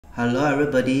Hello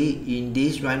everybody, in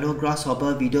this Rhino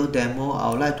Grasshopper video demo, I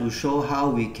would like to show how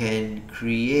we can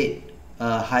create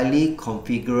a highly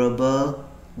configurable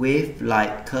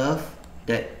wave-like curve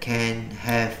that can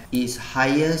have its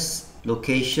highest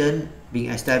location being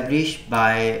established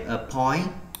by a point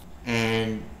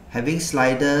and having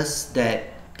sliders that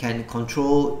can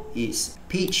control its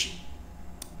pitch,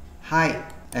 height,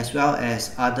 as well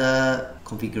as other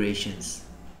configurations.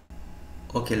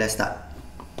 Okay, let's start.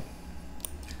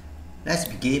 Let's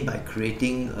begin by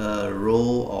creating a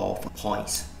row of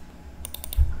points.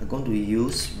 I'm going to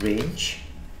use range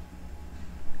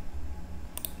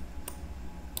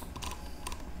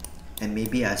and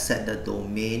maybe I set the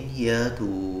domain here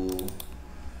to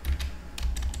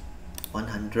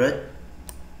 100.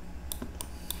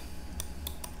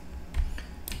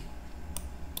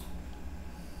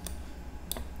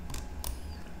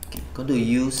 Okay, I'm going to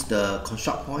use the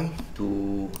construct point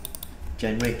to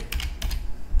generate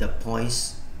the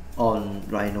points on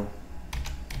Rhino.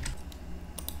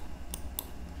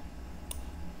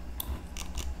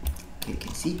 Okay, you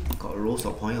can see got rows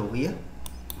of points over here.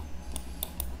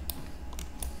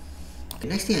 The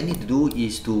next thing I need to do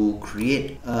is to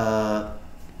create a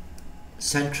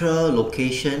central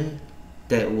location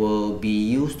that will be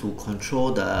used to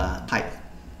control the height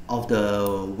of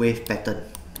the wave pattern.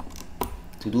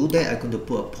 To do that, I'm going to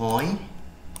put a point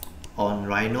on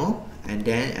Rhino and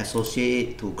then associate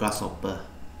it to Grasshopper.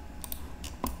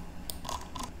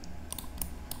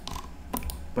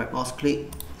 Right mouse click,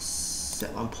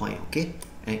 set one point, okay?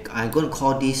 And I'm going to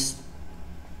call this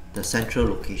the central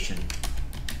location.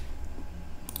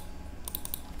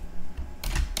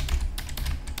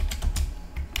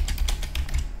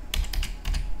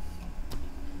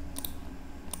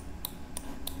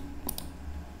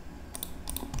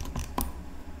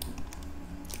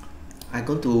 I'm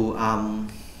going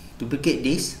to duplicate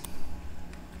this.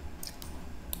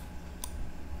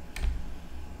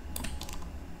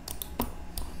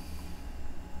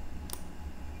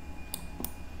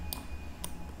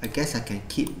 I guess I can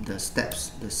keep the steps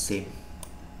the same.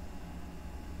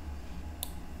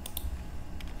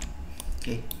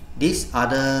 Okay, this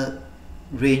other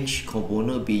range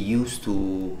component will be used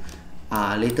to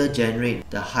later generate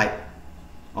the height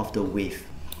of the wave.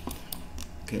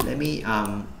 Okay, let me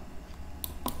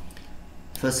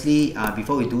firstly,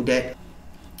 before we do that,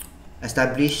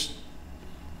 establish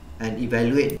and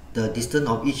evaluate the distance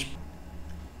of each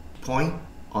point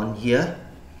on here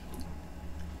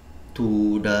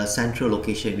to the central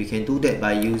location. We can do that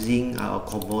by using our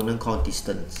component called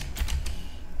distance.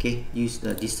 Okay, use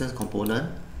the distance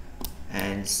component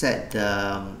and set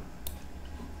the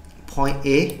point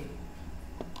A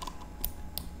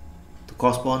to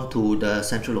correspond to the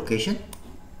central location,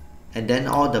 and then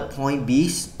all the point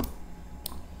B's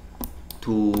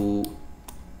to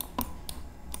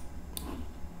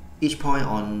each point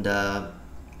on the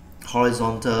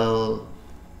horizontal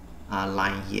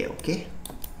line here. Okay,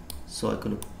 so I'm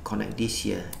going to connect this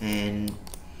here, and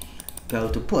if I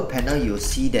were to put a panel, you'll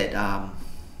see that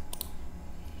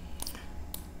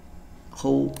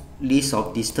whole list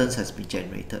of distance has been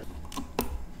generated.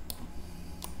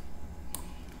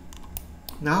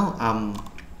 Now I'm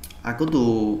going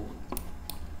to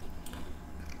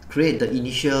create the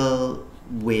initial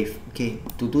wave. Okay,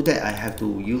 to do that I have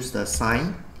to use the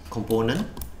sine component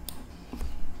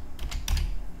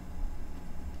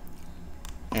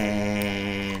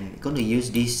and going to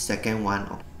use this second one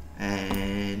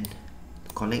and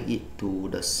connect it to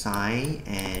the sine.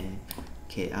 And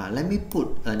okay, let me put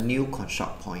a new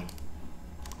construct point.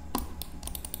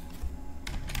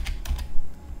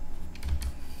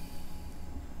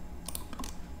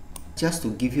 Just to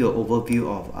give you an overview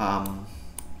of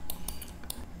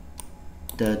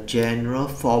the general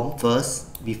form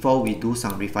first before we do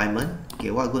some refinement.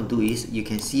 Okay, what I'm going to do is, you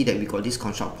can see that we got this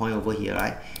construct point over here,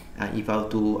 right? If I were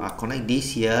to connect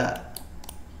this here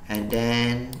and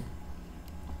then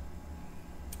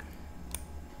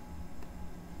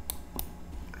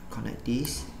connect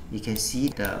this, you can see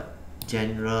the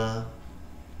general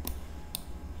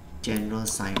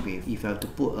sine wave. If I have to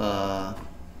put a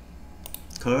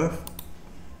curve,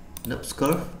 NURBS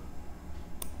curve,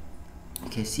 you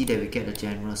can see that we get the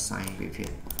general sine wave here.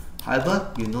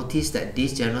 However, you notice that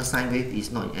this general sine wave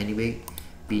is not in any way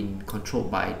being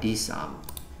controlled by this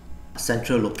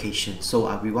central location.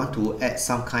 So we want to add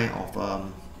some kind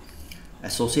of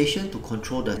association to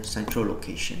control the central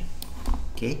location.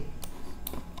 Okay,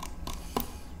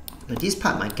 this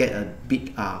part might get a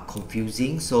bit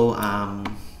confusing, so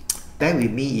bear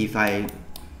with me if I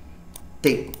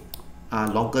take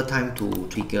a longer time to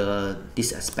trigger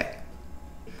this aspect.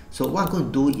 So what I'm going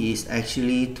to do is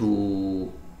actually to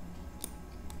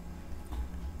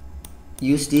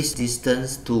use this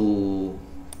distance to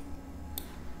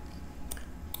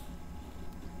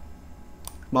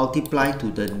multiply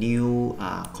to the new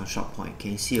construct point.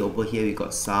 Can you see over here we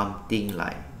got something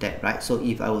like that, right? So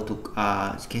if I were to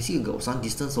you can see we got some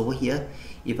distance over here.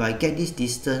 If I get this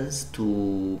distance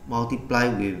to multiply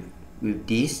with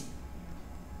this,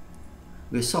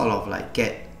 we sort of like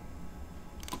get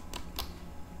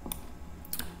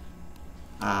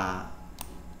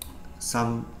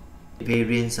some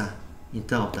variance in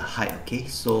terms of the height. Okay,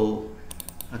 so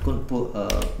I'm going to put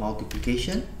a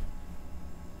multiplication.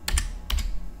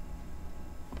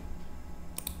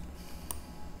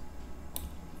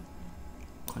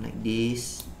 Connect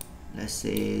this, let's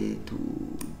say to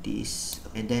this,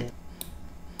 and then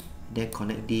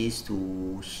connect this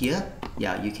to here.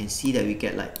 Yeah, you can see that we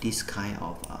get like this kind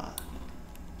of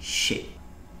shape.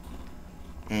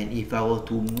 And if I were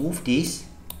to move this,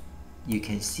 you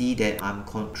can see that I'm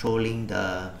controlling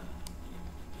the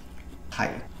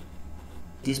height.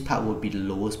 This part will be the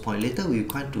lowest point. Later we're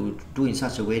going to do in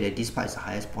such a way that this part is the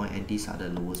highest point and these are the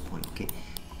lowest point. Okay.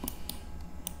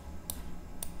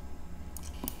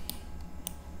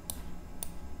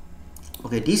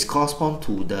 Okay, this corresponds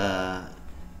to the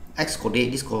x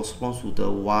coordinate, this corresponds to the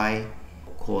y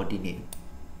coordinate.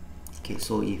 Okay,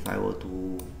 so if I were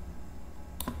to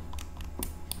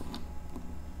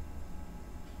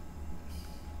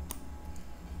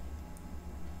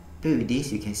play with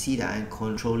this, you can see that I'm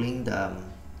controlling the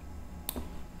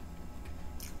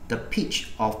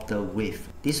pitch of the wave.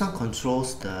 This one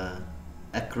controls the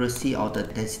accuracy or the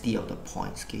density of the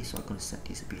points. Okay, so I'm going to set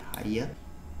this a bit higher.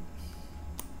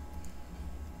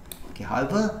 Okay,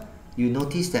 however, you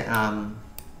notice that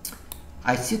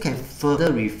I still can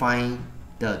further refine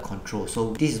the control.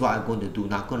 So this is what I'm going to do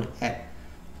now. I'm going to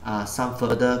add some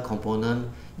further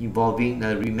component involving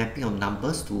the remapping of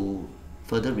numbers to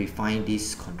further refine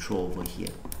this control over here.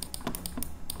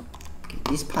 Okay,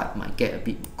 this part might get a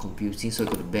bit confusing, so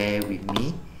you're going to bear with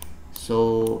me.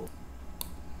 So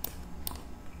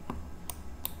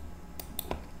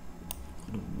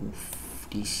I'm going to move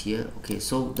this here. Okay,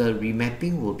 so the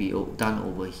remapping will be done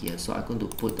over here. So I'm going to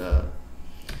put a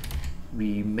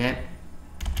remap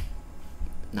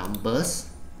numbers.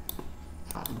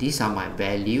 These are my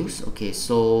values. Okay,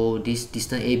 so this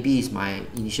distance AB is my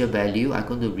initial value. I'm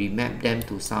going to remap them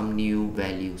to some new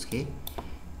values. Okay,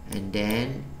 and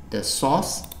then the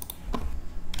source,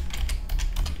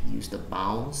 use the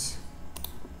bounds,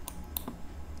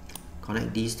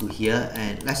 connect these to here,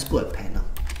 and let's put a panel.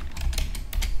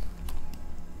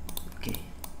 Okay,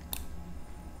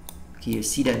 you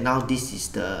see that now this is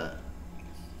the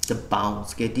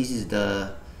bounds. Okay, this is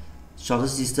the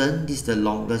shortest distance, this is the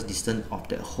longest distance of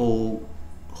the whole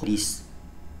list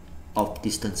of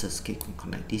distances. Okay, can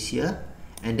connect this here,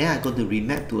 and then I'm going to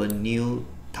remap to a new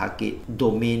target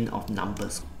domain of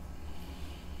numbers.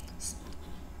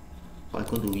 I'm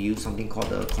going to use something called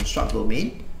the construct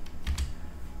domain.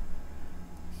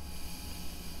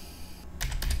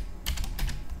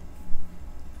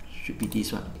 Should be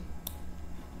this one.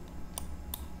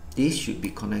 This should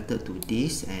be connected to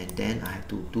this, and then I have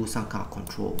to do some kind of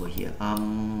control over here.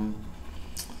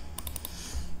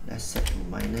 Let's set to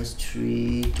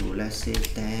 -3 to, let's say,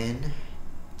 10.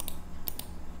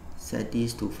 Set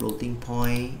this to floating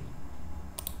point.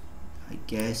 I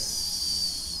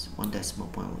guess 1 decimal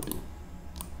point will do.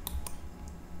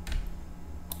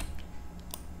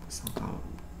 Some kind of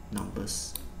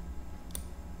numbers.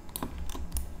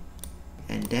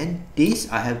 And then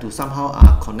this I have to somehow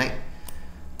connect.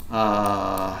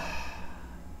 I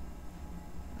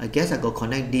guess I go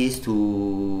connect this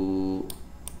to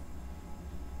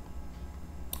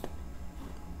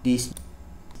this.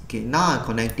 Okay, now I'm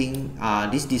connecting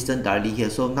this distance directly here.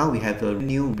 So now we have a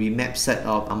new remap set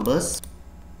of numbers.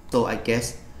 So I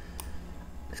guess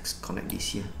let's connect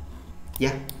this here.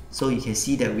 Yeah, so you can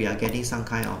see that we are getting some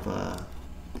kind of a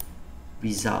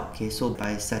result. Okay, so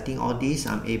by setting all this,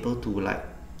 I'm able to like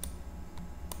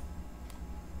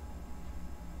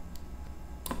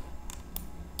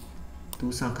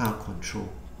do some kind of control.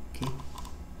 Okay,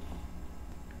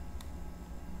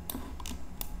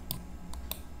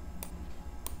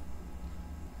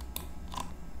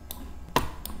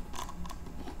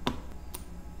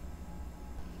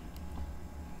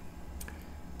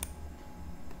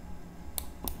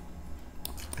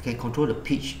 I can control the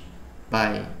pitch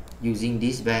by using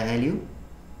this value.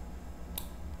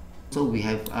 So we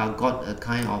have got a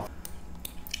kind of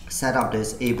setup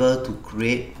that's able to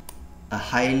create a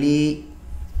highly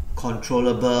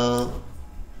controllable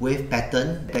wave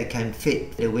pattern that can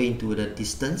fit away into the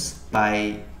distance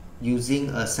by using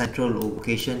a central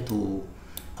location to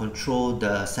control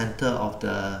the center of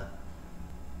the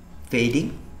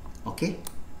fading. Okay,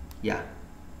 yeah.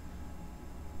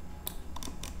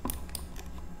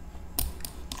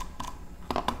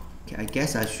 Okay, I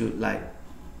guess I should like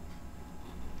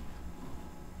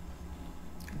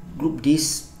group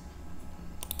this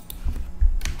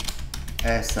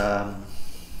as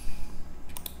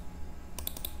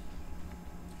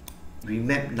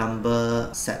remap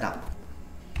number setup.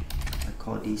 I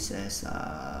call this as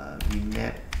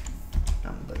remap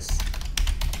numbers.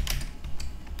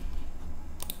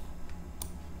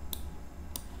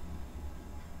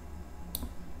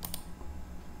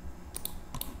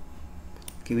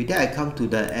 Okay, with that I come to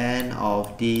the end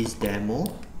of this demo.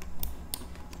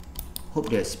 Hope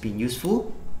that's been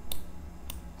useful.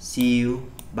 See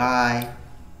you. Bye.